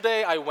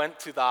Today I went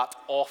to that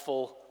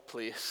awful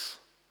place.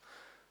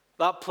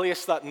 That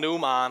place that no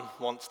man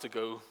wants to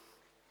go.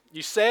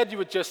 You said you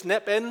would just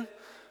nip in,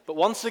 but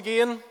once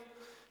again,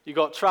 you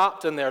got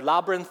trapped in their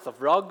labyrinth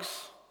of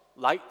rugs,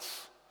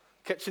 lights,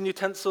 kitchen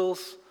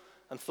utensils,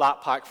 and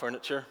flat-pack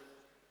furniture.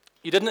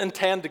 You didn't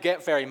intend to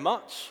get very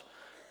much,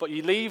 but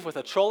you leave with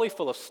a trolley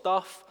full of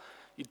stuff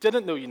you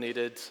didn't know you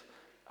needed,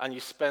 and you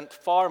spent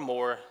far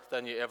more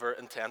than you ever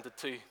intended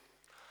to.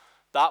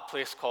 That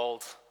place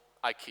called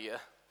IKEA.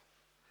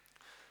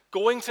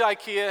 Going to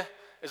IKEA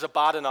is a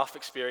bad enough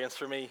experience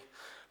for me,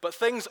 but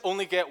things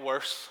only get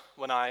worse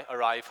when I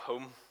arrive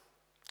home.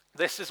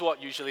 This is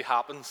what usually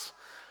happens.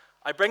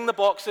 I bring the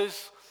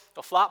boxes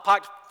of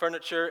flat-packed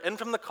furniture in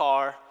from the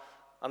car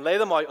and lay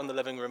them out on the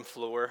living room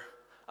floor,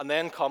 and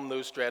then come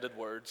those dreaded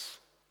words.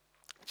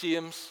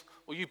 James,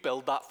 will you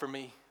build that for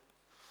me?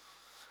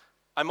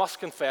 I must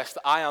confess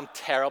that I am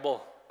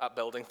terrible at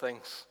building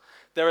things.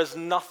 There is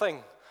nothing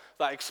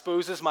that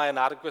exposes my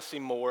inadequacy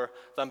more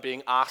than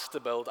being asked to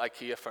build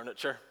IKEA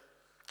furniture.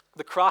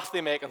 The craft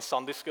they make in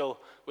Sunday school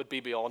would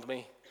be beyond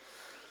me.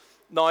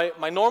 Now,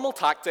 my normal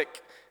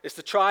tactic is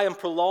to try and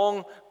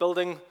prolong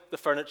building the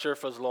furniture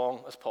for as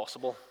long as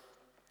possible.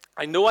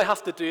 I know I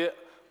have to do it,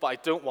 but I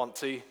don't want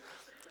to.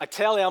 I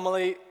tell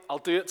Emily I'll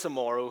do it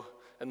tomorrow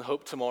in the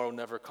hope tomorrow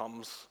never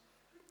comes.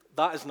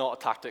 That is not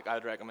a tactic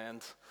I'd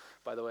recommend,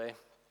 by the way.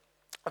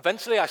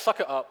 Eventually, I suck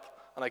it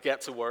up and I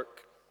get to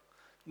work.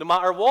 No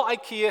matter what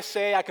IKEA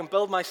say I can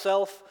build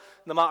myself,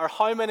 no matter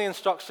how many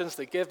instructions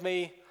they give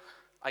me,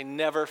 I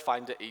never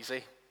find it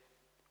easy.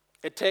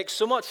 It takes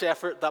so much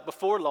effort that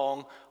before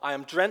long, I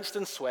am drenched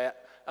in sweat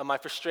and my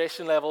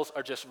frustration levels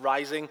are just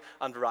rising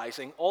and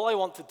rising. All I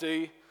want to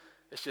do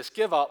is just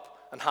give up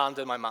and hand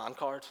in my man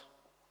card.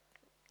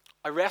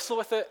 I wrestle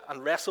with it,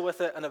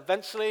 and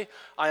eventually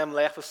I am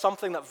left with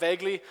something that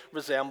vaguely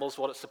resembles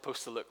what it's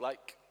supposed to look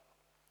like.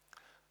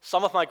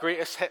 Some of my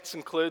greatest hits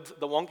include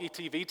the wonky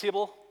TV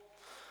table,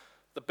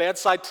 the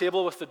bedside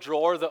table with the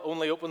drawer that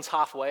only opens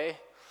halfway,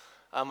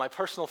 and my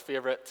personal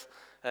favorite,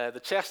 the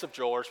chest of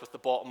drawers with the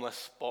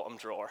bottomless bottom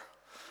drawer.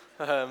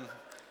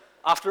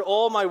 After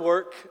all my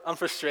work and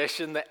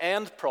frustration, the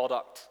end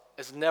product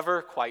is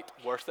never quite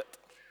worth it.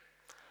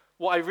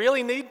 What I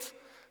really need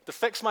to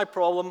fix my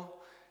problem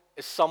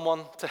is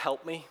someone to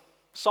help me,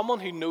 someone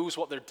who knows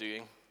what they're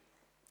doing.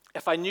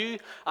 If I knew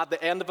at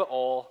the end of it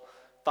all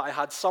that I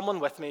had someone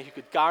with me who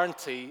could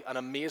guarantee an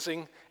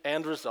amazing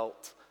end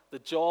result, the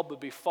job would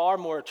be far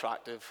more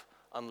attractive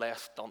and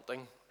less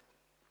daunting.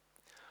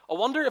 I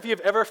wonder if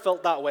you've ever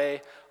felt that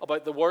way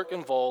about the work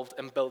involved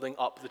in building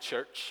up the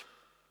church.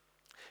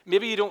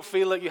 Maybe you don't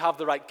feel like you have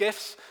the right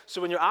gifts, so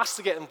when you're asked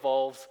to get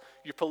involved,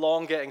 you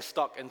prolong getting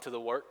stuck into the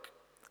work.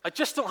 I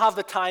just don't have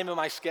the time in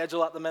my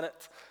schedule at the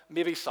minute,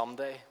 maybe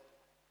someday.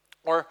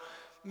 Or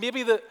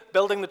maybe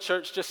building the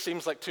church just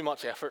seems like too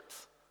much effort.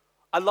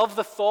 I love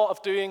the thought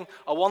of doing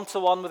a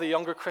one-to-one with a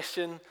younger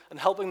Christian and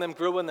helping them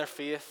grow in their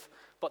faith,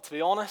 but to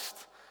be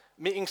honest,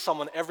 meeting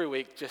someone every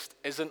week just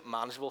isn't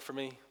manageable for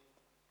me.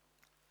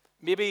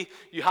 Maybe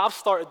you have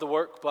started the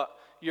work, but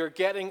you're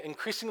getting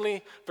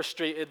increasingly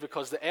frustrated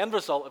because the end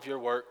result of your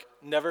work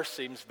never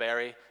seems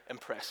very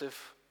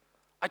impressive.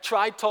 I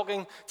tried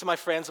talking to my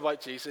friends about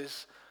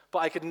Jesus, but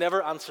I could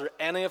never answer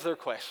any of their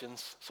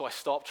questions, so I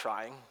stopped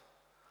trying.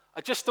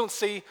 I just don't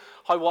see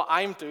how what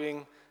I'm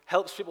doing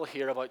helps people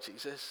hear about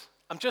Jesus.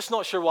 I'm just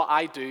not sure what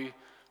I do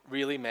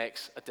really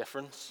makes a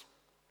difference.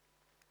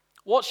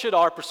 What should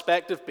our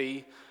perspective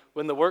be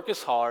when the work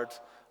is hard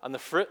and the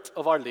fruit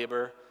of our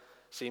labor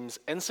seems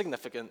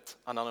insignificant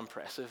and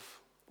unimpressive?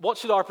 What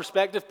should our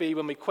perspective be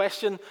when we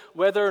question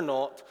whether or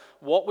not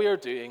what we are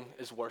doing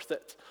is worth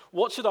it?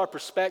 What should our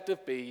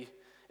perspective be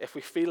if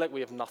we feel like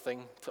we have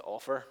nothing to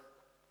offer?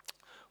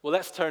 Well,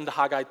 let's turn to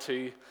Haggai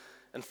 2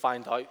 and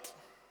find out.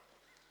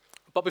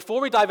 But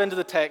before we dive into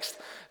the text,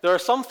 there are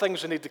some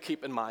things we need to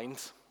keep in mind.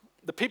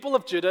 The people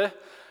of Judah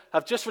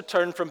have just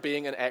returned from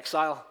being in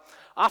exile.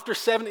 After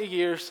 70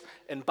 years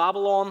in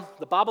Babylon,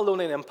 the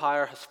Babylonian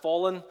Empire has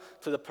fallen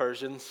to the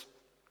Persians,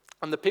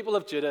 and the people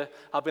of Judah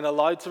have been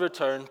allowed to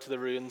return to the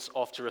ruins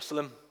of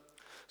Jerusalem.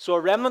 So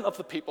a remnant of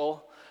the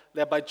people,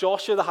 led by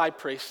Joshua the high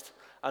priest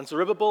and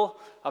Zerubbabel,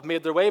 have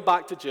made their way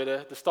back to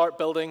Judah to start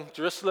building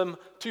Jerusalem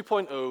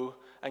 2.0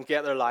 and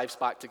get their lives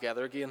back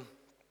together again.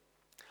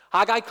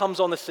 Haggai comes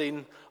on the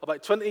scene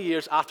about 20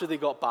 years after they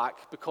got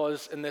back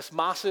because in this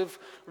massive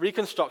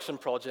reconstruction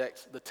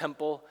project, the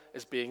temple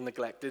is being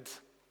neglected.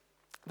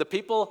 The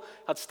people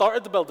had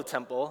started to build the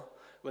temple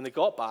when they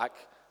got back,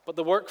 but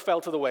the work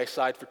fell to the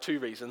wayside for two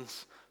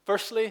reasons.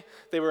 Firstly,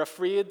 they were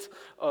afraid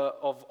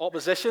of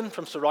opposition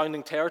from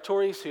surrounding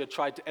territories who had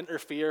tried to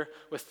interfere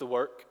with the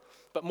work.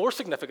 But more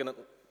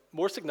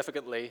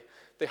significantly,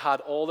 they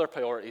had all their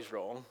priorities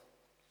wrong.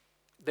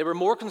 They were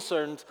more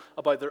concerned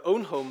about their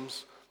own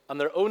homes and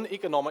their own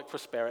economic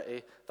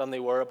prosperity than they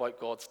were about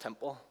God's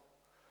temple.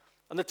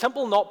 And the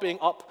temple not being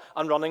up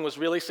and running was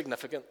really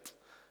significant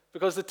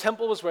because the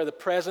temple was where the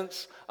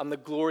presence and the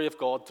glory of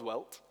God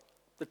dwelt.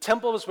 The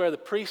temple was where the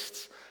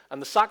priests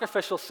and the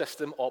sacrificial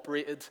system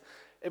operated.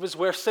 It was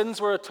where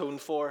sins were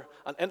atoned for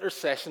and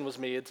intercession was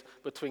made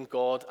between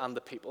God and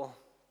the people.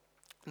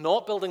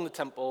 Not building the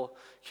temple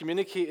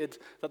communicated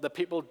that the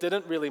people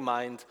didn't really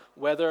mind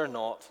whether or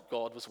not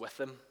God was with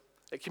them.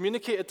 It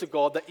communicated to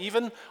God that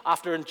even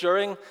after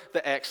enduring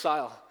the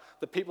exile,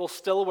 the people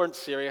still weren't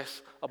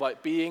serious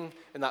about being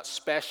in that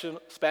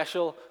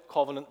special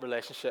covenant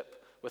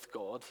relationship with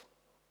God.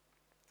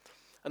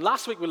 And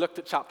last week we looked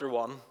at chapter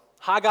 1.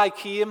 Haggai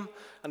came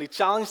and he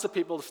challenged the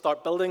people to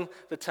start building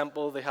the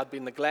temple they had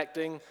been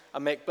neglecting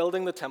and make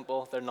building the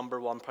temple their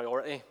number one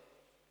priority.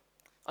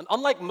 And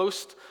unlike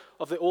most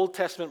of the Old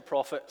Testament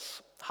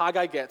prophets,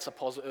 Haggai gets a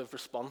positive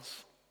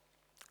response.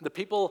 The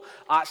people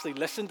actually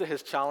listened to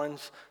his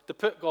challenge to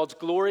put God's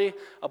glory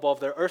above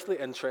their earthly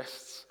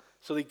interests,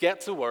 so they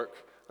get to work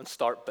and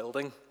start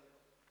building.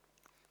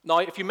 Now,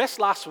 if you missed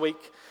last week,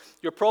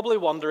 you're probably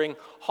wondering,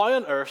 how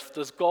on earth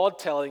does God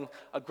telling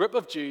a group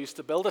of Jews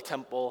to build a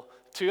temple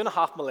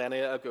 2.5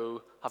 millennia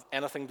ago have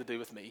anything to do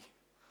with me?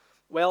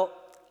 Well,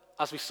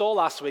 as we saw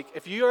last week,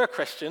 if you are a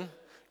Christian,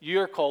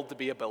 you are called to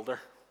be a builder.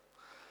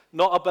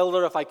 Not a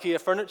builder of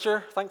IKEA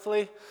furniture,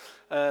 thankfully.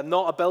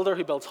 Not a builder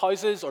who builds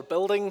houses or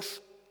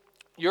buildings.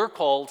 You're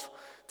called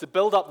to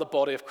build up the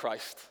body of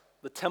Christ,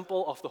 the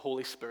temple of the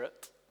Holy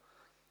Spirit.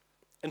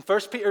 In 1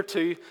 Peter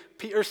 2,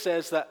 Peter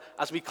says that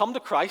as we come to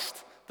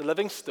Christ, the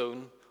living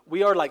stone,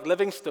 we are like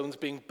living stones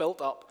being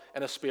built up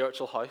in a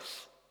spiritual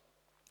house.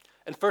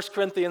 In 1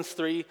 Corinthians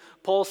 3,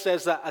 Paul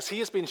says that as he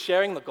has been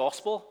sharing the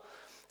gospel,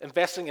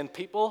 investing in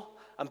people,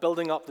 and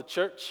building up the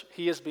church,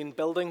 he has been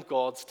building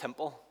God's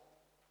temple.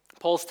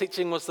 Paul's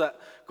teaching was that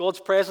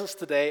God's presence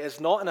today is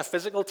not in a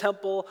physical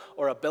temple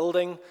or a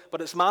building, but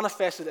it's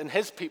manifested in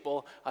his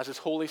people as his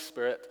Holy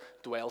Spirit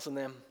dwells in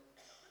them.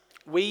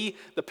 We,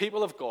 the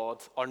people of God,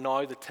 are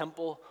now the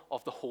temple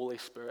of the Holy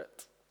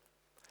Spirit.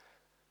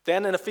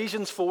 Then in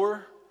Ephesians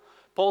 4,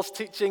 Paul's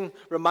teaching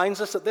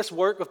reminds us that this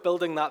work of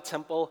building that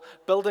temple,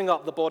 building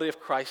up the body of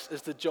Christ,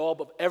 is the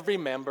job of every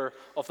member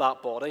of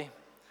that body.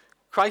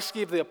 Christ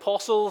gave the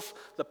apostles,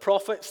 the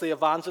prophets, the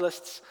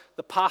evangelists,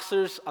 the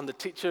pastors, and the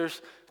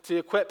teachers to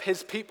equip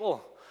his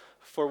people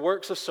for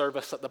works of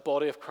service that the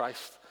body of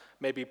Christ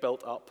may be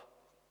built up.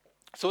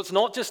 So it's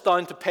not just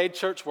down to paid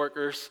church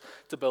workers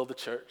to build the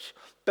church.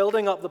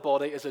 Building up the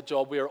body is a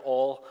job we are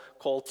all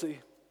called to.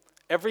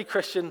 Every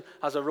Christian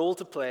has a role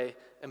to play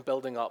in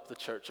building up the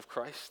church of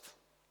Christ.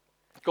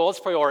 God's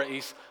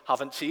priorities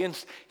haven't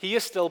changed. He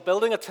is still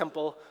building a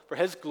temple for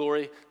his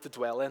glory to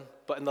dwell in.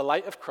 But in the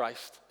light of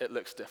Christ, it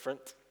looks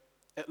different.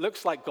 It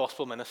looks like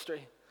gospel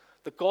ministry.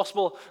 The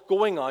gospel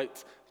going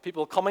out,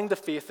 people coming to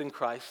faith in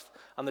Christ,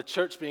 and the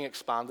church being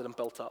expanded and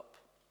built up.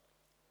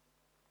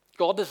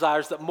 God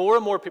desires that more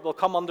and more people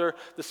come under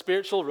the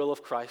spiritual rule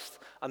of Christ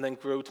and then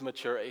grow to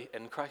maturity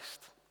in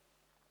Christ.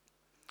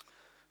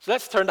 So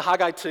let's turn to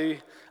Haggai 2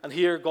 and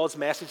hear God's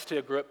message to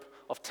a group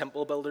of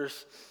temple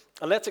builders.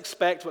 And let's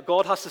expect what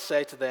God has to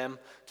say to them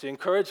to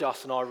encourage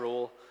us in our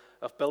role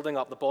of building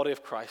up the body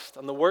of Christ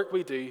and the work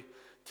we do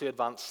to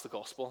advance the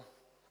gospel.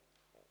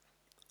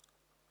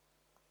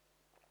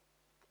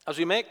 As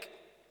we make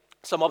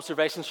some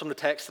observations from the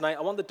text tonight,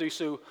 I want to do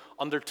so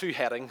under two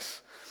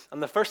headings.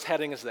 And the first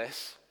heading is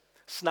this: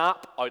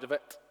 snap out of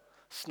it.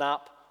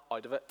 Snap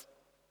out of it.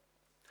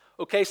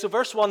 Okay, so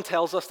verse 1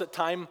 tells us that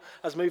time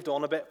has moved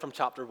on a bit from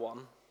chapter 1.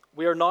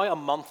 We are now a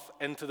month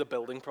into the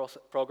building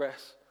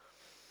progress.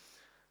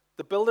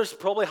 The builders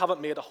probably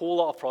haven't made a whole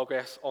lot of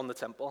progress on the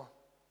temple.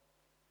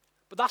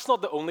 But that's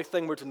not the only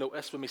thing we're to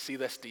notice when we see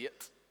this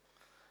date.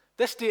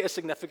 This date is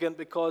significant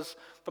because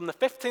from the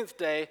 15th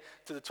day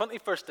to the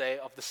 21st day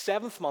of the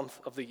 7th month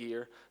of the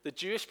year, the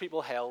Jewish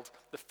people held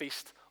the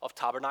Feast of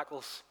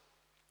Tabernacles.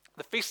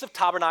 The Feast of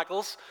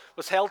Tabernacles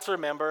was held to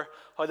remember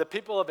how the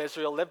people of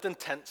Israel lived in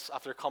tents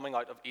after coming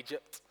out of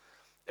Egypt.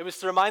 It was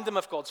to remind them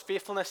of God's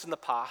faithfulness in the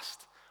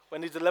past,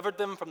 when he delivered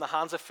them from the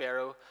hands of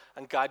Pharaoh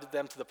and guided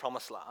them to the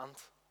promised land.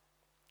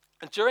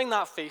 And during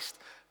that feast,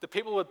 the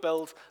people would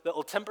build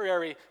little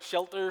temporary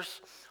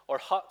shelters or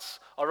huts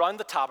around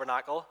the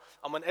tabernacle,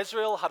 and when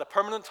Israel had a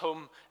permanent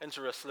home in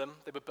Jerusalem,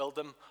 they would build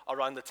them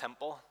around the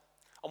temple.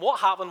 And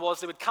what happened was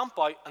they would camp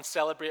out and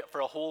celebrate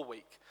for a whole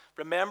week,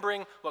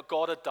 remembering what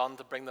God had done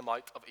to bring them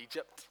out of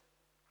Egypt.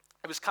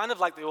 It was kind of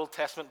like the Old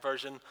Testament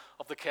version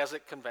of the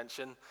Keswick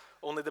Convention,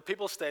 only the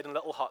people stayed in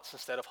little huts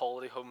instead of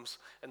holiday homes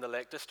in the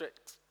Lake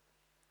District.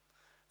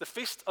 The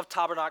Feast of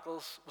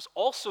Tabernacles was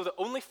also the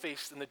only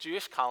feast in the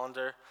Jewish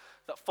calendar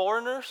that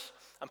foreigners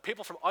and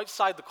people from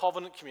outside the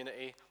covenant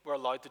community were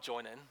allowed to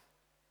join in.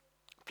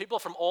 People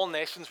from all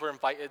nations were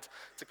invited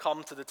to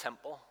come to the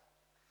temple.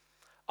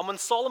 And when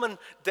Solomon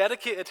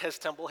dedicated his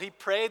temple, he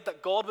prayed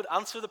that God would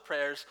answer the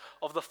prayers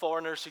of the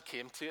foreigners who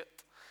came to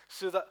it,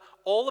 so that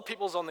all the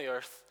peoples on the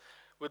earth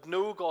would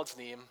know God's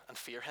name and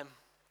fear him.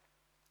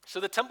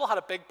 So the temple had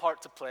a big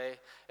part to play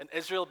in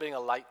Israel being a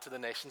light to the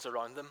nations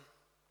around them.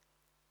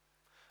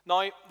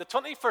 Now, the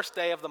 21st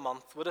day of the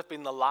month would have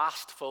been the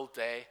last full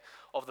day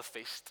of the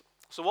feast.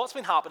 So what's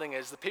been happening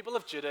is the people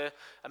of Judah,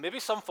 and maybe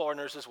some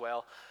foreigners as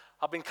well,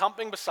 have been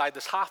camping beside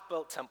this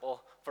half-built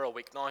temple for a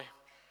week now.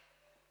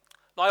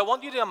 Now, I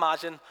want you to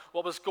imagine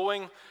what was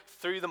going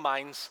through the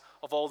minds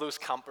of all those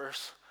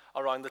campers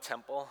around the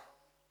temple.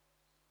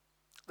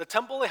 The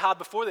temple they had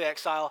before the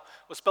exile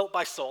was built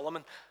by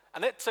Solomon,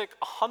 and it took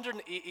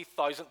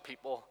 180,000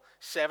 people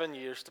 7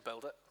 years to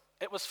build it.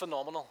 It was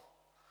phenomenal.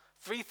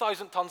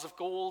 3,000 tons of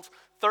gold,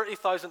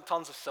 30,000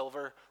 tons of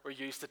silver were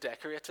used to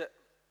decorate it.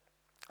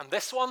 And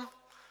this one,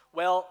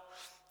 well,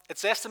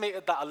 it's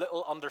estimated that a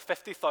little under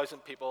 50,000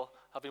 people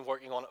have been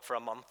working on it for a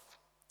month.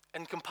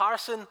 In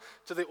comparison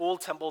to the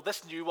old temple,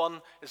 this new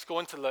one is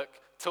going to look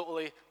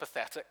totally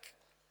pathetic.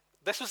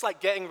 This was like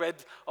getting rid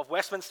of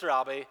Westminster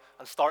Abbey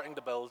and starting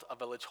to build a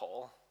village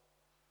hall.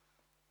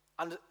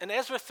 And in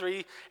Ezra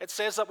 3, it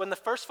says that when the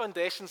first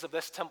foundations of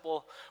this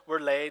temple were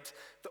laid,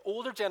 the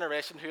older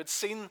generation who had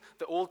seen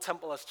the old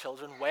temple as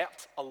children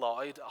wept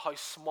aloud at how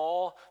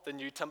small the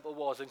new temple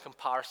was in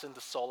comparison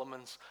to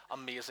Solomon's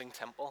amazing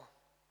temple.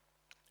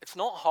 It's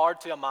not hard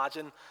to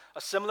imagine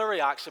a similar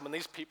reaction when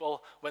these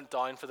people went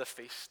down for the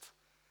feast.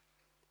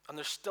 And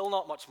there's still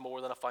not much more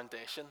than a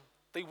foundation.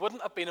 They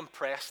wouldn't have been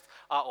impressed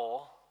at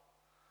all.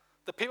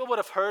 The people would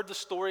have heard the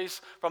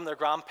stories from their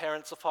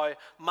grandparents of how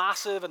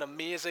massive and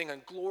amazing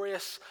and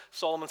glorious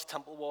Solomon's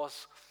temple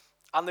was,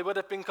 and they would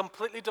have been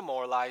completely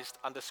demoralized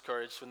and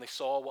discouraged when they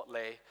saw what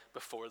lay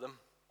before them.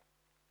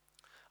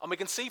 And we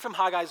can see from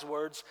Haggai's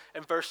words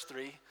in verse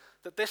 3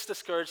 that this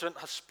discouragement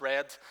has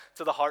spread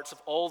to the hearts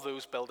of all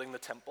those building the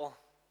temple.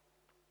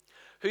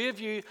 Who of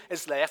you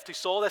is left who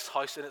saw this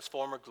house in its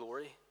former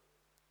glory?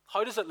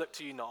 How does it look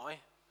to you now?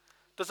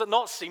 Does it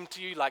not seem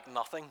to you like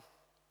nothing?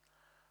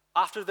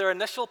 After their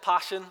initial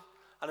passion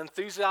and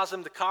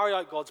enthusiasm to carry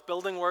out God's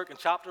building work in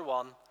chapter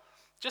 1,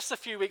 just a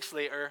few weeks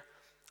later,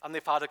 and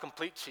they've had a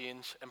complete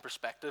change in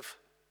perspective.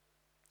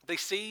 They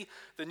see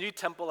the new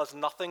temple as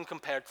nothing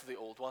compared to the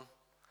old one.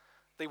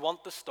 They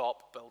want to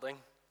stop building.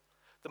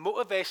 The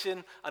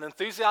motivation and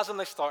enthusiasm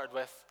they started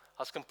with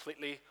has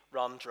completely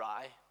run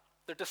dry.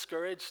 They're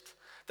discouraged.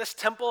 This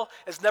temple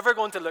is never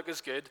going to look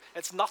as good.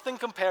 It's nothing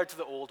compared to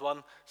the old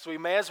one, so we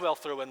may as well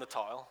throw in the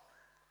towel.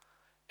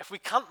 If we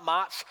can't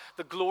match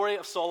the glory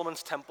of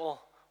Solomon's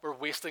temple, we're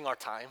wasting our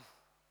time.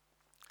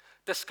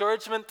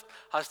 Discouragement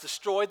has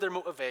destroyed their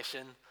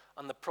motivation,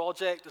 and the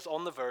project is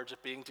on the verge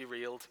of being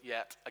derailed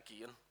yet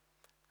again.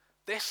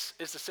 This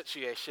is the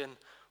situation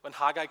when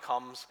Haggai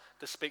comes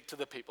to speak to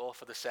the people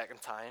for the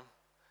second time.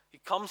 He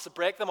comes to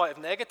break them out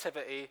of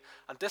negativity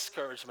and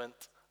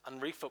discouragement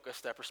and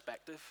refocus their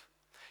perspective.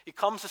 He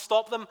comes to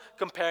stop them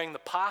comparing the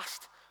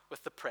past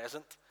with the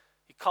present.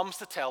 He comes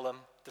to tell them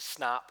to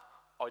snap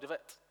out of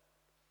it.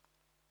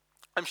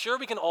 I'm sure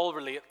we can all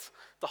relate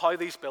to how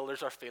these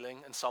builders are feeling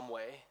in some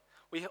way.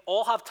 We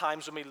all have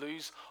times when we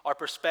lose our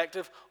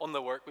perspective on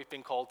the work we've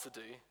been called to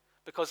do.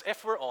 Because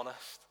if we're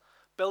honest,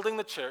 building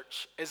the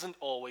church isn't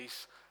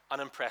always an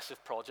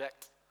impressive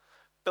project.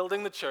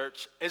 Building the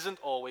church isn't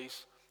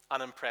always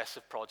an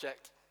impressive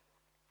project.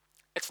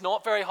 It's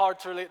not very hard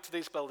to relate to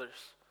these builders.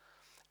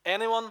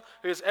 Anyone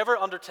who has ever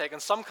undertaken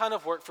some kind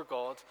of work for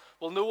God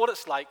will know what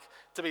it's like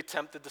to be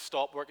tempted to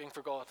stop working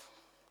for God.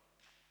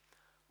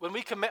 When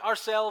we commit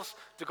ourselves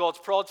to God's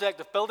project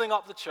of building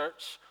up the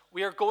church,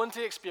 we are going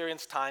to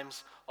experience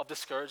times of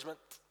discouragement.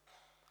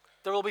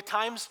 There will be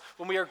times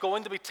when we are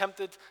going to be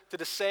tempted to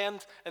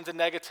descend into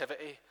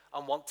negativity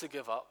and want to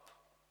give up.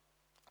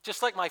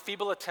 Just like my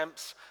feeble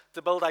attempts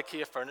to build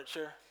IKEA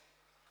furniture,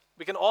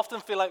 we can often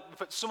feel like we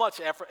put so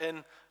much effort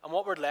in and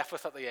what we're left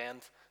with at the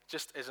end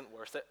just isn't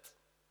worth it.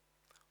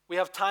 We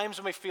have times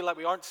when we feel like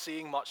we aren't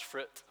seeing much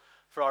fruit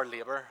for our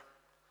labor.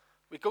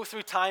 We go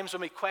through times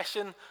when we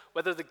question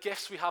whether the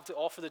gifts we have to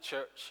offer the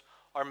church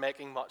are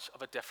making much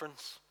of a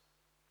difference.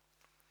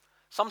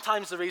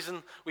 Sometimes the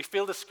reason we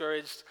feel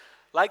discouraged,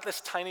 like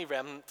this tiny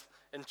remnant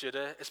in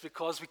Judah, is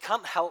because we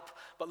can't help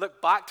but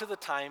look back to the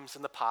times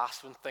in the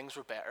past when things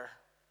were better.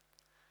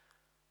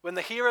 When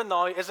the here and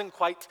now isn't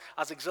quite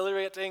as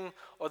exhilarating,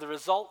 or the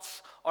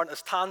results aren't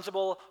as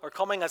tangible or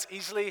coming as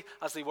easily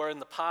as they were in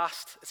the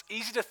past, it's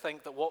easy to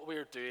think that what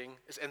we're doing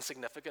is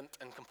insignificant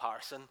in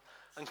comparison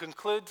and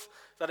conclude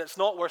that it's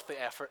not worth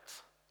the effort,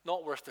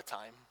 not worth the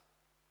time.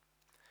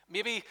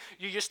 Maybe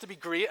you used to be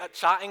great at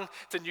chatting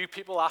to new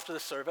people after the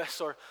service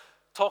or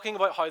talking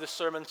about how the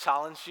sermon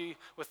challenged you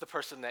with the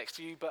person next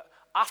to you, but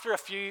after a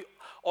few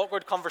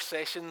awkward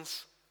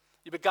conversations,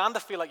 you began to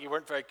feel like you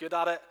weren't very good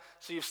at it,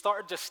 so you've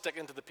started just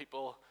sticking to the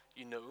people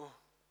you know.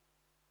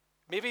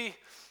 Maybe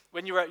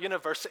when you were at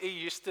university,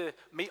 you used to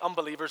meet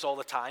unbelievers all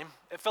the time.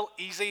 It felt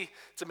easy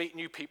to meet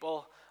new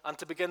people and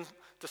to begin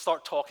to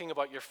start talking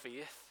about your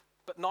faith.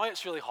 But now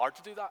it's really hard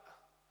to do that.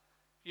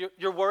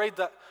 You're worried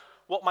that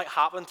what might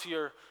happen to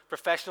your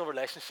professional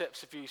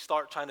relationships if you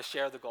start trying to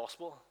share the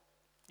gospel.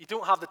 You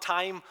don't have the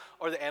time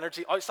or the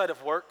energy outside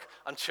of work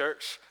and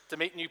church to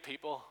meet new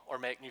people or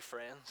make new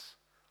friends.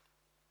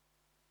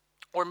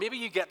 Or maybe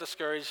you get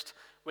discouraged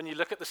when you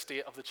look at the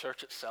state of the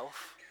church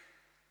itself.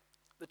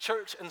 The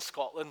church in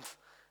Scotland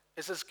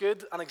is as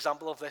good an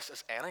example of this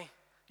as any.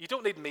 You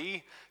don't need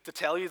me to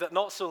tell you that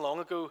not so long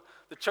ago,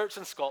 the church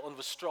in Scotland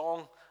was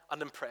strong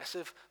and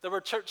impressive. There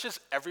were churches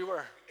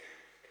everywhere.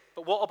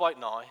 But what about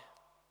now?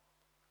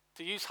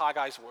 To use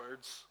Haggai's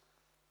words,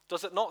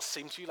 does it not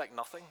seem to you like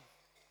nothing?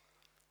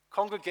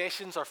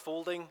 Congregations are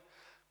folding.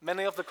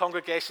 Many of the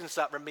congregations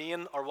that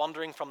remain are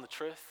wandering from the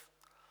truth.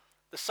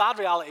 The sad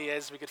reality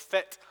is we could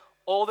fit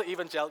all the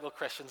evangelical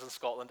Christians in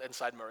Scotland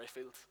inside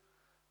Murrayfield.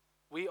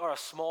 We are a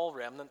small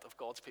remnant of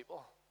God's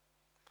people.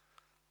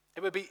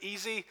 It would be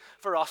easy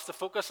for us to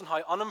focus on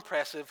how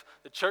unimpressive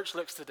the church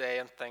looks today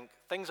and think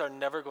things are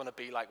never going to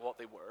be like what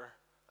they were,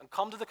 and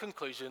come to the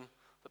conclusion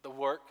that the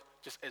work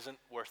just isn't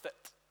worth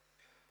it.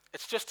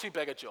 It's just too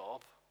big a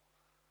job.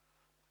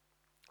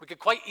 We could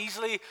quite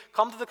easily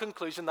come to the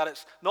conclusion that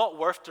it's not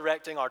worth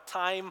directing our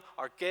time,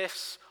 our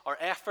gifts, our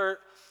effort,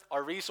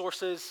 our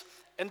resources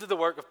into the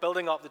work of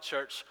building up the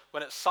church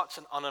when it's such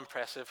an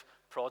unimpressive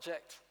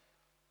project.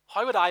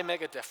 How would I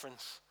make a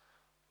difference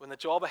when the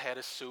job ahead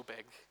is so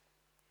big?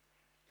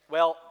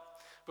 Well,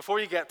 before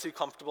you get too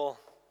comfortable,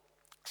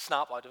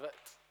 snap out of it.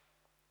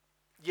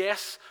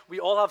 Yes, we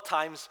all have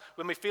times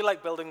when we feel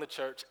like building the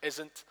church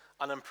isn't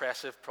an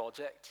impressive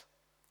project.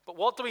 But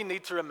what do we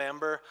need to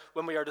remember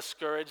when we are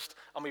discouraged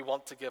and we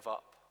want to give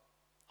up?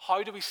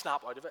 How do we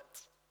snap out of it?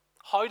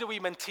 How do we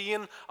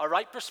maintain a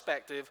right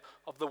perspective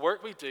of the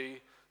work we do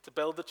to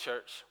build the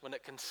church when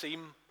it can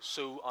seem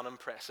so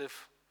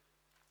unimpressive?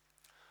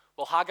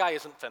 Well, Haggai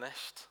isn't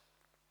finished.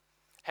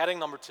 Heading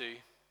number 2,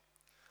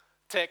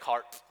 take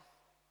heart.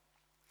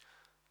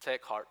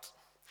 Take heart.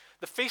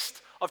 The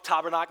Feast of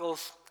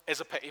Tabernacles is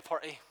a pity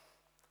party.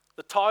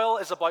 The towel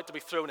is about to be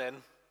thrown in.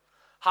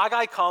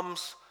 Haggai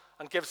comes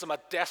and gives them a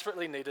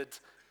desperately needed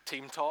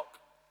team talk.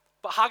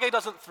 But Haggai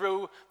doesn't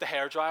throw the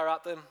hairdryer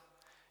at them.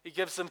 He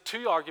gives them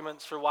 2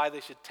 arguments for why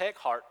they should take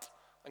heart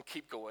and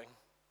keep going.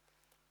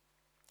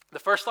 The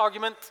first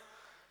argument,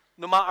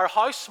 no matter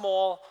how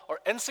small or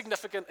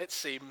insignificant it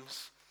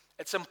seems,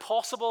 it's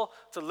impossible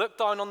to look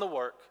down on the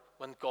work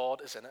when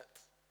God is in it.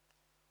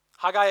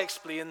 Haggai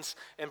explains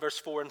in verse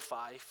 4 and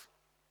 5.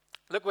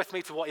 Look with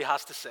me to what he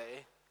has to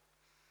say.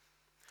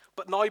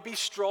 But now be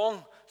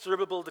strong,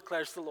 Zerubbabel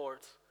declares the Lord.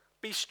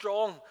 Be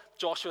strong,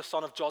 Joshua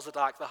son of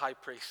Jozadak the high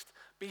priest.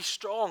 Be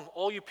strong,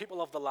 all you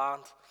people of the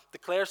land,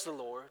 declares the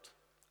Lord.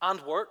 And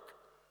work,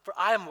 for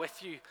I am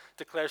with you,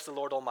 declares the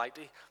Lord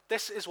Almighty.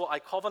 This is what I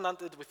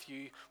covenanted with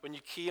you when you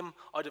came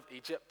out of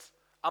Egypt.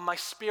 And my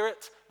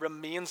spirit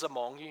remains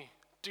among you.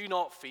 Do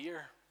not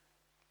fear.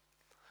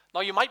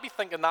 Now, you might be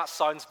thinking that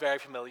sounds very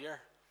familiar.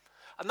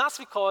 And that's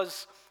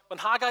because when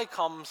Haggai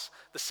comes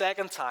the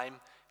second time,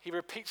 he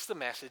repeats the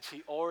message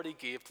he already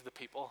gave to the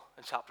people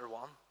in chapter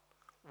 1.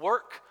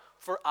 Work,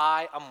 for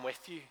I am with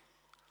you.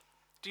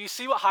 Do you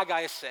see what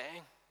Haggai is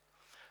saying?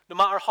 No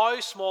matter how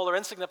small or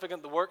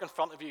insignificant the work in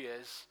front of you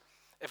is,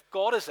 if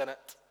God is in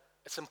it,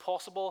 it's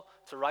impossible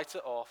to write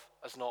it off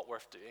as not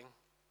worth doing.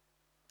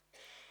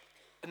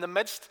 In the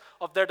midst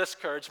of their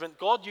discouragement,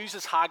 God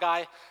uses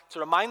Haggai to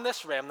remind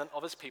this remnant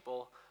of his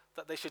people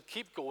that they should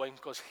keep going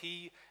because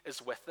he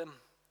is with them.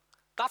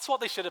 That's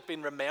what they should have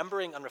been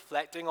remembering and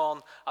reflecting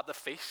on at the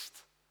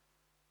feast.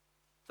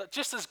 That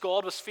just as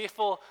God was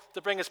faithful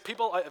to bring his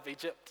people out of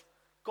Egypt,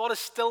 God is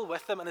still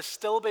with them and is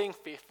still being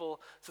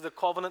faithful to the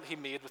covenant he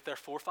made with their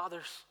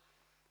forefathers.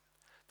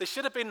 They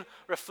should have been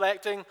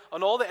reflecting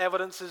on all the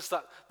evidences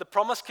that the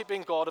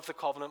promise-keeping God of the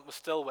covenant was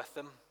still with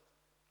them.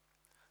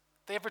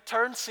 They have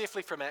returned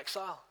safely from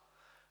exile.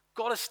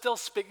 God is still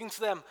speaking to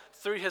them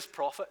through his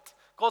prophet.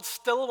 God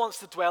still wants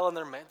to dwell in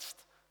their midst.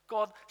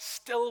 God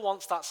still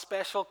wants that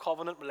special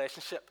covenant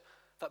relationship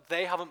that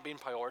they haven't been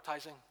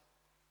prioritizing.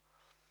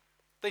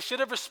 They should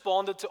have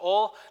responded to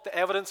all the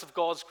evidence of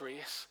God's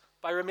grace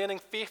by remaining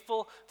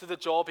faithful to the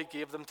job he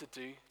gave them to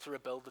do to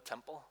rebuild the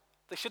temple.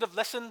 They should have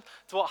listened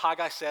to what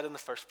Haggai said in the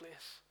first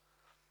place.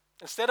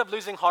 Instead of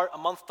losing heart a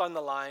month down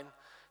the line,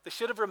 they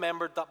should have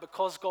remembered that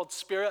because God's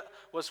Spirit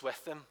was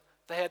with them,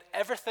 they had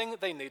everything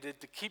they needed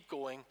to keep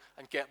going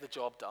and get the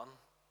job done.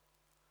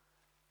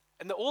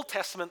 In the Old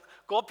Testament,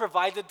 God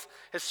provided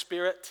his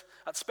Spirit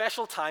at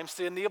special times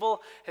to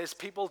enable his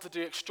people to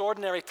do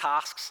extraordinary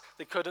tasks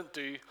they couldn't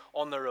do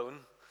on their own.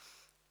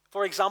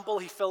 For example,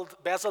 he filled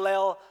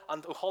Bezalel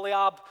and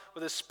Oholiab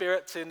with his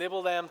Spirit to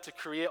enable them to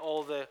create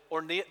all the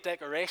ornate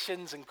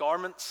decorations and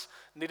garments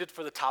needed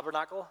for the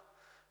tabernacle.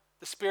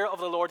 The Spirit of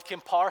the Lord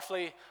came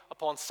powerfully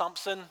upon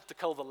Samson to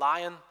kill the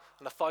lion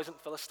and 1,000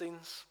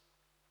 Philistines.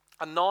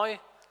 And now,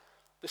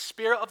 the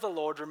Spirit of the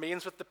Lord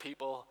remains with the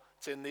people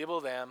to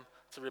enable them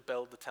to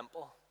rebuild the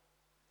temple.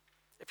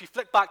 If you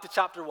flick back to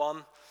chapter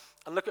 1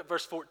 and look at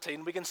verse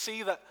 14, we can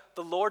see that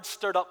the Lord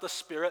stirred up the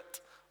spirit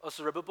of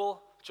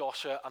Zerubbabel,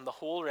 Joshua, and the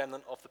whole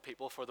remnant of the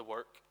people for the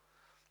work.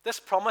 This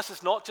promise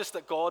is not just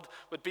that God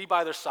would be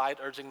by their side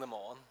urging them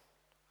on.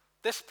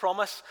 This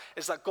promise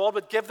is that God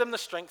would give them the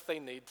strength they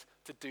need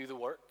to do the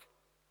work.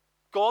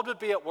 God would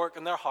be at work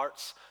in their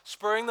hearts,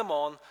 spurring them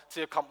on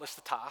to accomplish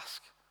the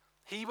task.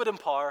 He would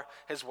empower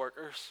his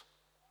workers.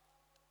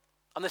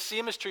 And the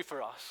same is true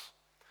for us.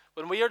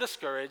 When we are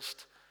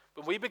discouraged,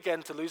 when we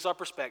begin to lose our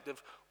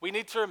perspective, we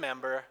need to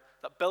remember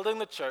that building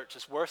the church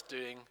is worth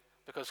doing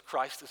because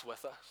Christ is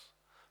with us.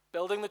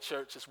 Building the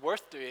church is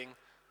worth doing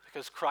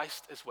because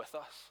Christ is with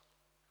us.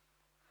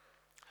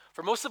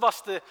 For most of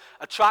us, the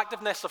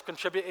attractiveness of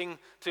contributing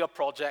to a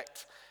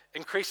project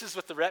increases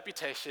with the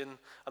reputation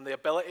and the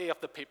ability of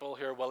the people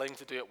who are willing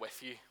to do it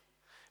with you.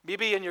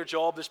 Maybe in your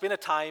job, there's been a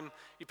time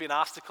you've been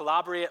asked to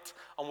collaborate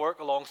and work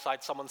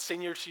alongside someone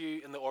senior to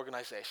you in the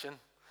organization.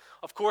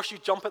 Of course, you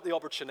jump at the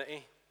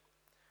opportunity.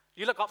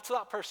 You look up to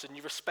that person,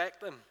 you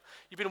respect them.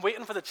 You've been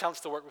waiting for the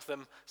chance to work with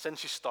them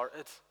since you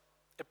started.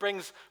 It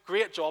brings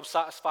great job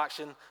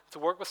satisfaction to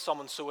work with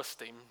someone so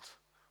esteemed.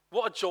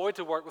 What a joy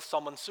to work with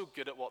someone so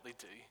good at what they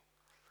do.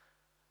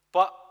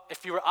 But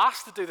if you were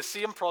asked to do the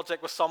same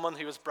project with someone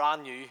who is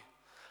brand new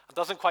and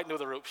doesn't quite know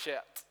the ropes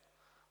yet,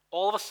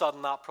 all of a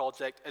sudden that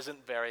project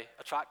isn't very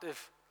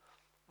attractive.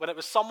 When it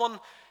was someone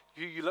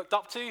who you looked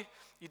up to,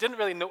 you didn't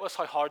really notice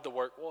how hard the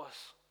work was.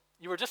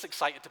 You were just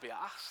excited to be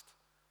asked.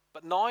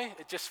 But now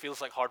it just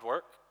feels like hard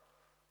work.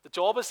 The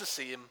job is the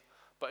same,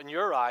 but in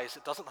your eyes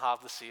it doesn't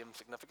have the same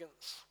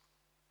significance.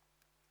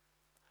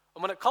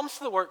 And when it comes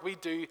to the work we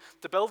do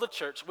to build a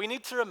church, we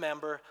need to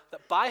remember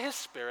that by his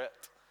Spirit,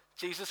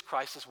 Jesus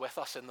Christ is with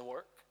us in the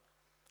work.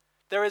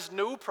 There is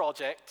no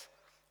project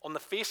on the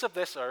face of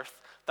this earth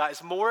that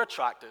is more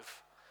attractive,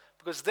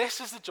 because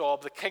this is the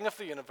job the King of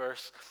the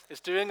universe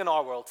is doing in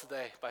our world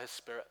today by his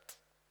Spirit.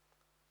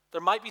 There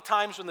might be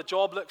times when the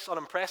job looks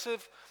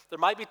unimpressive. There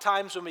might be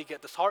times when we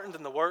get disheartened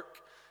in the work,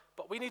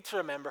 but we need to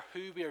remember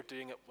who we are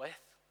doing it with.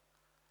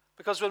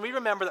 Because when we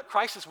remember that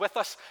Christ is with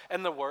us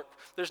in the work,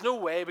 there's no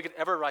way we could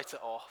ever write it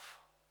off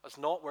as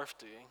not worth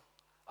doing.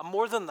 And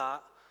more than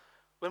that,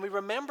 when we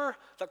remember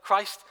that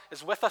Christ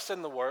is with us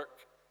in the work,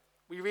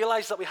 we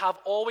realize that we have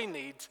all we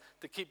need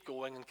to keep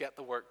going and get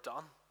the work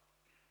done.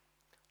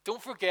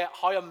 Don't forget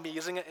how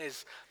amazing it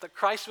is that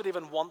Christ would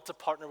even want to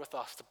partner with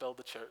us to build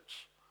the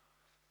church.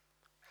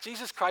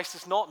 Jesus Christ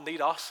does not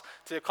need us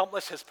to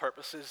accomplish his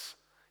purposes.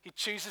 He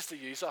chooses to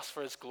use us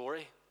for his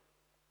glory.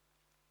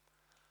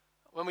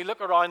 When we look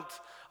around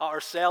at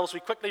ourselves, we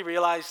quickly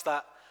realize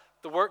that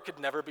the work could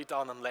never be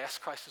done unless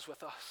Christ is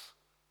with us,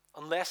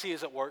 unless he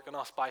is at work in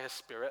us by his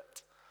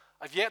Spirit.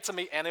 I've yet to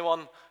meet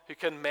anyone who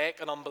can make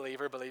an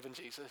unbeliever believe in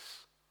Jesus.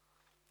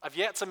 I've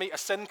yet to meet a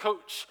sin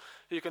coach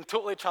who can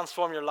totally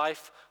transform your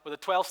life with a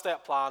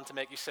 12-step plan to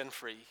make you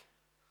sin-free.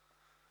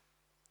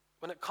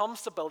 When it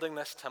comes to building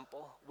this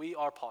temple, we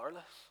are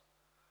powerless.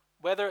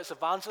 Whether it's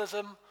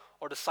evangelism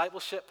or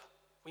discipleship,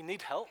 we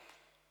need help.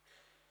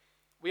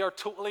 We are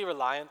totally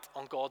reliant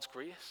on God's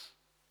grace.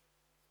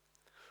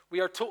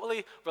 We are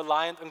totally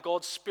reliant on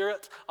God's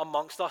Spirit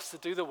amongst us to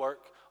do the work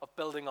of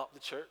building up the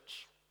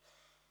church.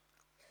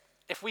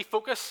 If we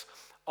focus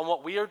on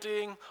what we are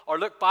doing or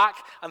look back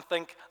and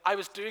think, I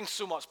was doing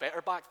so much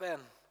better back then,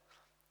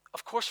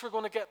 of course we're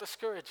going to get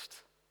discouraged.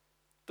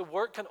 The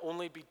work can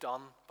only be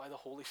done by the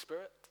Holy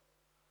Spirit.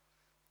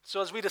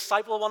 So as we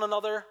disciple one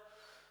another,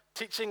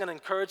 teaching and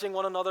encouraging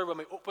one another when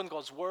we open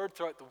God's word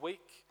throughout the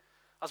week,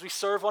 as we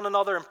serve one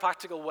another in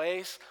practical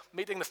ways,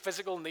 meeting the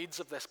physical needs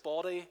of this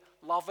body,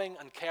 loving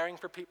and caring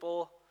for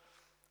people,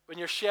 when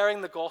you're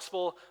sharing the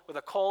gospel with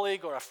a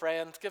colleague or a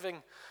friend,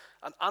 giving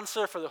an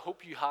answer for the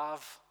hope you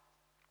have,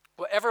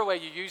 whatever way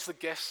you use the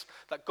gifts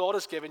that God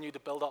has given you to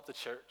build up the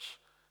church,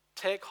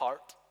 take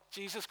heart.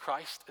 Jesus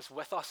Christ is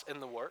with us in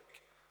the work.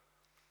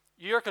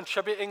 You are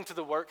contributing to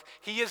the work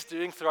he is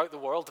doing throughout the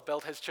world to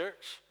build his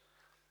church.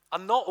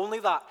 And not only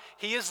that,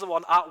 he is the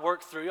one at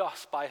work through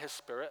us by his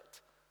Spirit.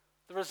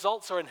 The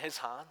results are in his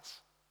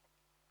hands.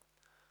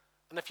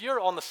 And if you're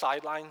on the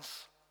sidelines,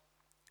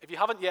 if you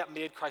haven't yet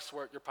made Christ's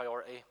work your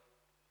priority,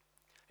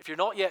 if you're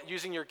not yet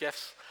using your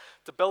gifts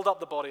to build up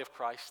the body of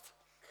Christ,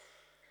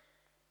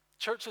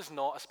 church is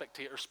not a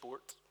spectator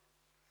sport.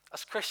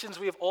 As Christians,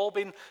 we have all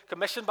been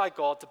commissioned by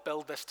God to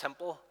build this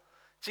temple.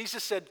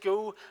 Jesus said,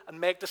 go and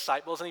make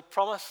disciples, and he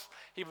promised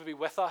he would be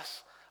with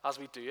us as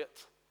we do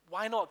it.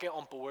 Why not get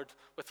on board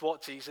with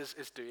what Jesus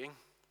is doing?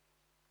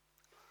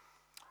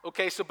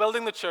 Okay, so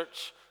building the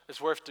church is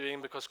worth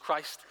doing because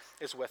Christ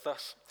is with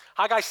us.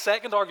 Haggai's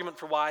second argument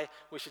for why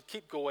we should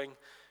keep going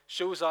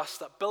shows us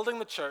that building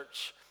the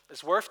church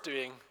is worth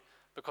doing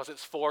because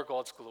it's for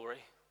God's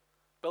glory.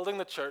 Building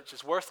the church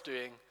is worth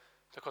doing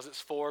because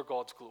it's for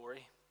God's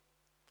glory.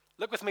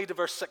 Look with me to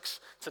verse 6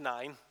 to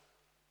 9.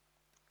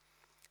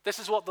 This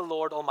is what the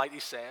Lord Almighty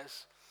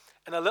says.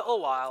 In a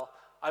little while,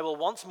 I will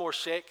once more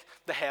shake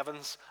the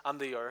heavens and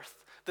the earth,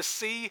 the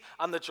sea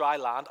and the dry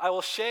land. I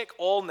will shake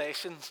all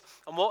nations,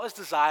 and what is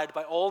desired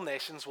by all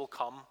nations will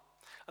come.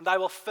 And I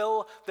will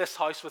fill this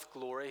house with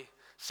glory,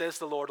 says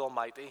the Lord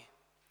Almighty.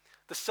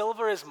 The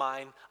silver is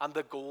mine, and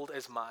the gold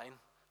is mine,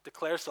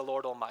 declares the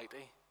Lord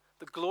Almighty.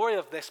 The glory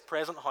of this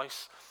present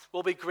house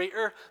will be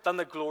greater than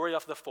the glory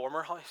of the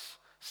former house,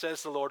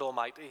 says the Lord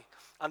Almighty.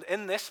 And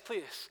in this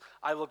place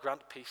I will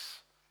grant peace,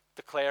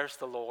 declares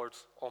the Lord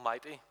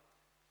Almighty.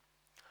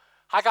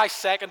 Haggai's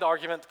second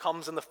argument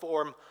comes in the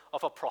form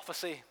of a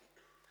prophecy.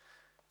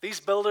 These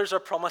builders are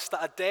promised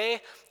that a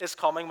day is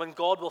coming when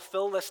God will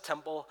fill this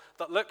temple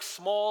that looks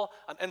small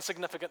and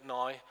insignificant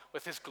now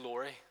with his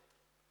glory.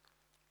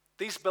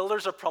 These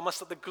builders are promised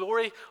that the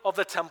glory of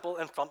the temple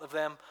in front of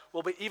them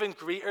will be even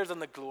greater than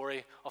the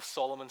glory of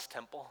Solomon's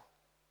temple.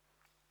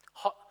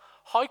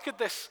 How could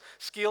this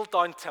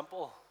scaled-down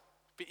temple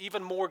be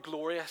even more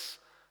glorious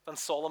than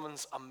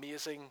Solomon's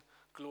amazing,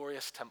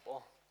 glorious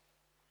temple?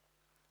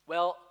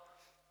 Well,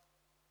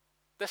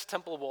 this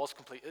temple was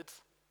completed.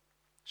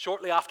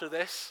 Shortly after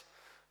this,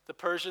 the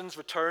Persians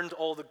returned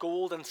all the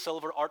gold and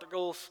silver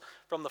articles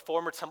from the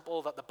former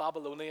temple that the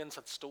Babylonians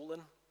had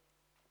stolen.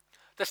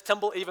 This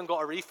temple even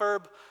got a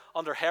refurb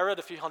under Herod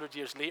a few hundred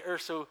years later,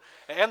 so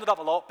it ended up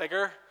a lot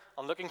bigger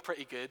and looking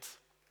pretty good.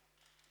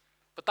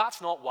 But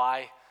that's not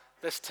why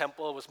this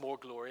temple was more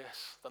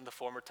glorious than the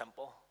former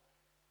temple.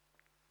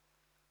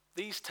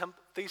 These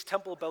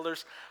temple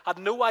builders had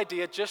no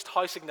idea just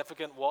how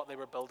significant what they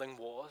were building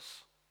was.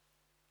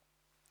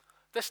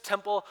 This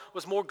temple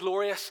was more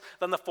glorious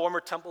than the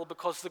former temple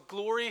because the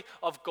glory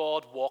of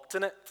God walked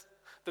in it.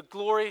 The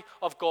glory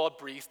of God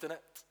breathed in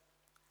it.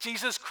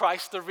 Jesus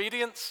Christ, the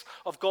radiance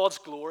of God's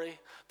glory,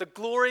 the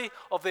glory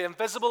of the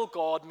invisible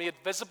God made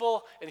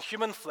visible in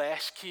human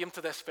flesh, came to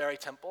this very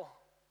temple.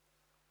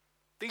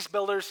 These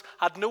builders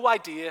had no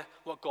idea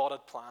what God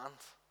had planned.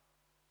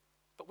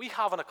 But we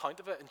have an account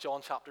of it in John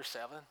chapter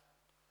 7.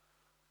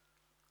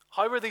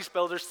 How were these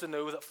builders to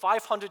know that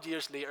 500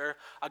 years later,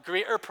 a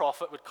greater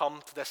prophet would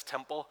come to this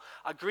temple?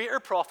 A greater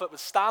prophet would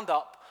stand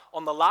up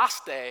on the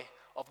last day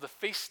of the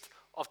Feast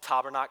of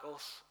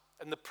Tabernacles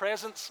in the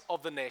presence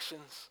of the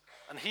nations,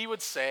 and he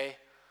would say,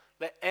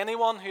 "Let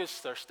anyone who is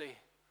thirsty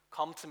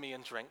come to me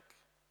and drink."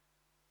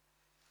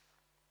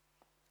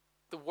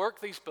 The work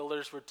these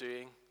builders were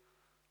doing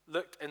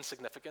looked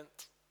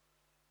insignificant.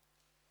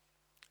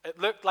 It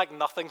looked like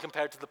nothing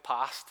compared to the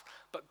past,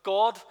 but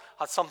God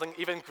had something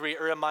even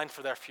greater in mind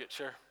for their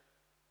future.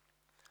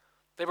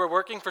 They were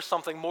working for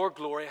something more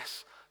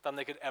glorious than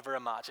they could ever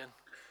imagine.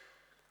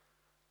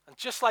 And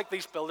just like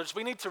these builders,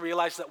 we need to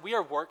realize that we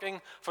are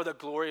working for the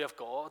glory of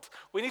God.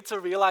 We need to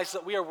realize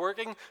that we are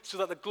working so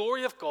that the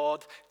glory of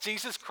God,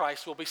 Jesus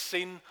Christ, will be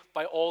seen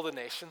by all the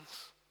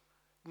nations.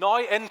 Now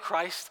in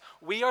Christ,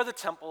 we are the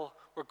temple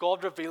where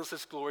God reveals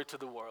his glory to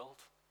the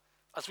world.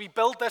 As we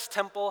build this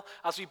temple,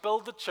 as we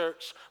build the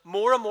church,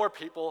 more and more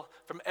people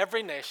from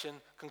every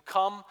nation can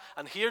come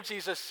and hear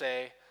Jesus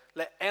say,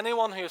 "Let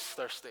anyone who is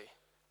thirsty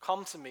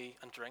come to me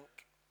and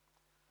drink."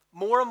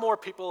 More and more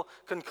people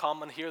can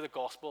come and hear the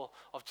gospel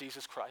of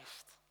Jesus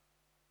Christ.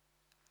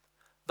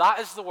 That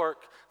is the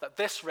work that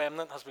this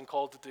remnant has been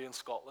called to do in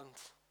Scotland.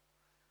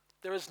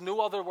 There is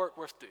no other work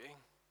worth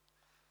doing.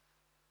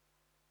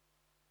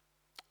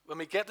 When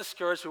we get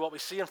discouraged with what we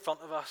see in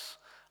front of us,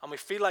 and we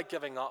feel like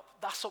giving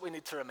up, that's what we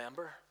need to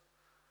remember.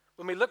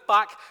 When we look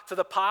back to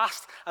the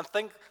past and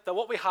think that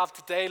what we have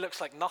today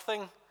looks like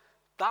nothing,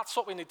 that's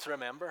what we need to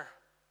remember.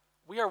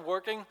 We are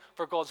working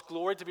for God's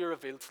glory to be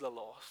revealed to the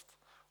lost.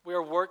 We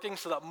are working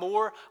so that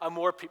more and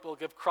more people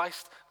give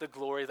Christ the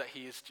glory that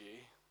he is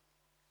due.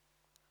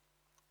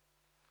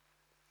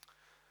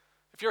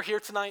 If you're here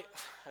tonight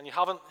and you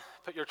haven't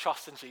put your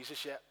trust in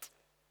Jesus yet,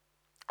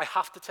 I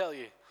have to tell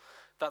you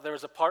that there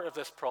is a part of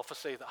this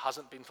prophecy that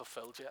hasn't been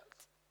fulfilled yet.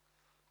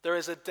 There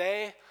is a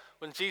day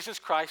when Jesus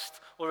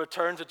Christ will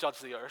return to judge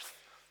the earth.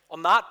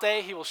 On that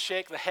day, he will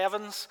shake the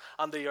heavens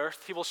and the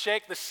earth. He will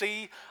shake the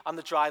sea and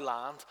the dry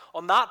land.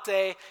 On that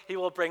day, he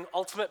will bring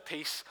ultimate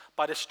peace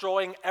by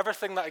destroying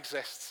everything that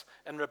exists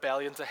in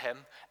rebellion to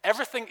him.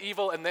 Everything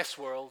evil in this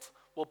world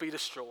will be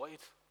destroyed.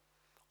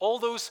 All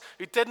those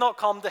who did not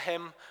come to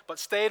him but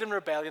stayed in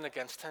rebellion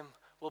against him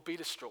will be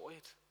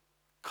destroyed.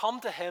 Come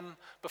to him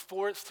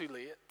before it's too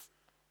late.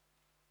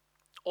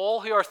 All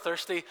who are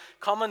thirsty,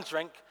 come and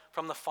drink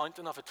from the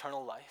fountain of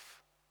eternal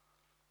life.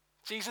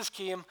 Jesus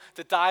came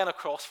to die on a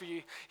cross for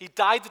you. He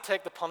died to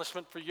take the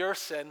punishment for your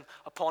sin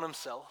upon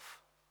himself.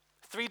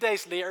 3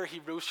 days later, he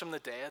rose from the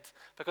dead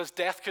because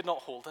death could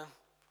not hold him.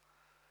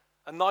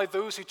 And now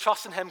those who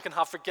trust in him can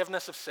have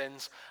forgiveness of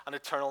sins and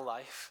eternal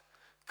life.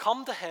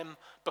 Come to him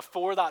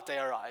before that day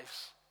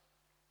arrives.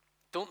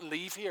 Don't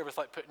leave here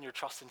without putting your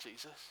trust in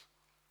Jesus.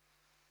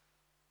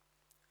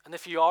 And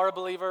if you are a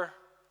believer,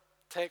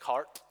 take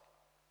heart.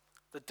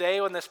 The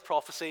day when this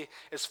prophecy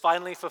is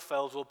finally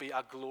fulfilled will be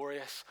a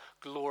glorious,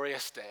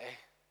 glorious day.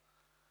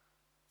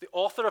 The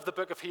author of the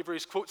book of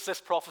Hebrews quotes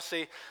this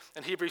prophecy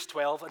in Hebrews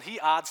 12, and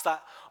he adds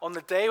that on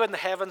the day when the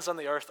heavens and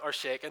the earth are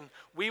shaken,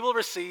 we will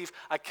receive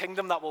a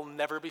kingdom that will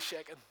never be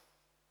shaken.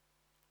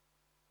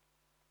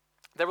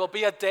 There will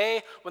be a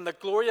day when the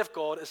glory of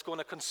God is going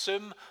to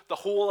consume the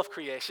whole of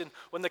creation,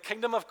 when the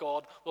kingdom of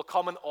God will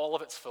come in all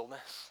of its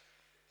fullness.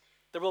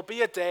 There will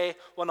be a day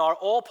when our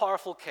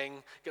all-powerful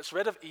King gets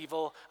rid of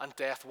evil and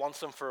death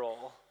once and for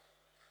all.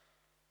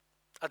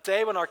 A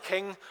day when our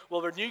King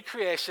will renew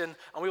creation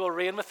and we will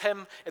reign with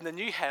him in the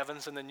new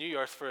heavens and the new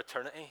earth for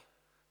eternity.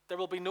 There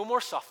will be no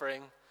more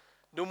suffering,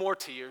 no more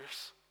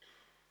tears.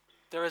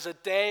 There is a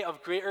day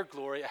of greater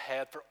glory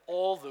ahead for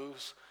all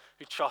those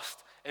who trust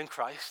in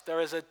Christ.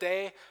 There is a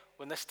day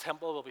when this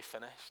temple will be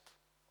finished.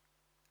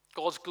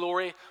 God's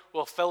glory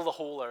will fill the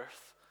whole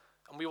earth,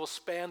 and we will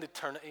spend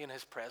eternity in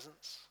his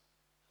presence.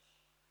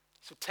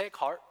 So take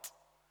heart.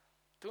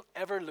 Don't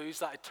ever lose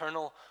that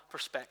eternal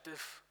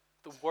perspective.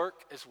 The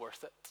work is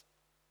worth it.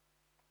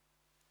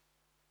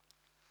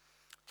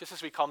 just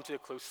as we come to a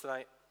close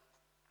tonight,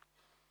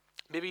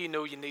 maybe you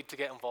know you need to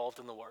get involved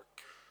in the work.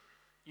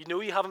 You know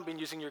you haven't been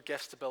using your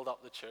gifts to build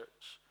up the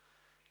church.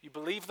 You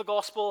believe the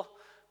gospel,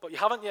 but you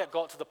haven't yet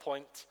got to the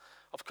point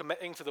of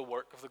committing to the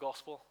work of the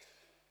gospel.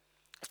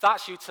 If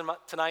that's you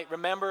tonight,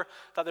 remember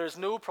that there is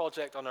no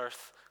project on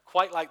earth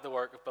quite like the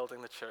work of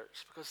building the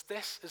church, because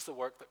this is the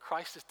work that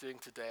Christ is doing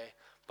today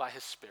by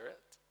his Spirit.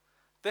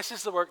 This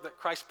is the work that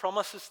Christ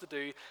promises to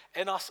do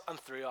in us and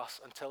through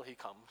us until he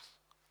comes.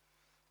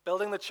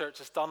 Building the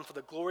church is done for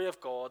the glory of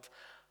God,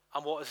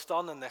 and what is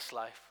done in this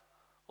life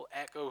will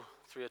echo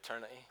through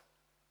eternity.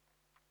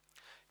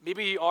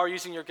 Maybe you are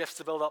using your gifts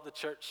to build up the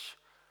church,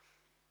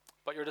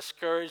 but you're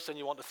discouraged and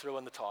you want to throw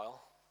in the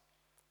towel.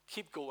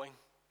 Keep going.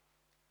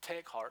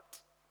 Take heart.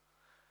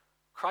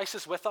 Christ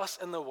is with us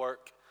in the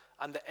work,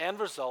 and the end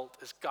result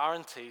is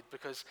guaranteed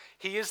because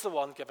he is the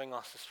one giving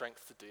us the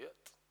strength to do it.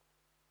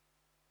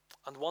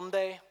 And one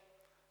day,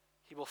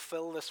 he will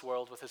fill this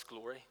world with his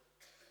glory.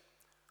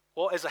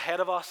 What is ahead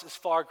of us is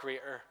far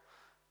greater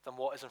than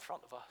what is in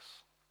front of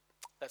us.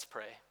 Let's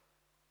pray.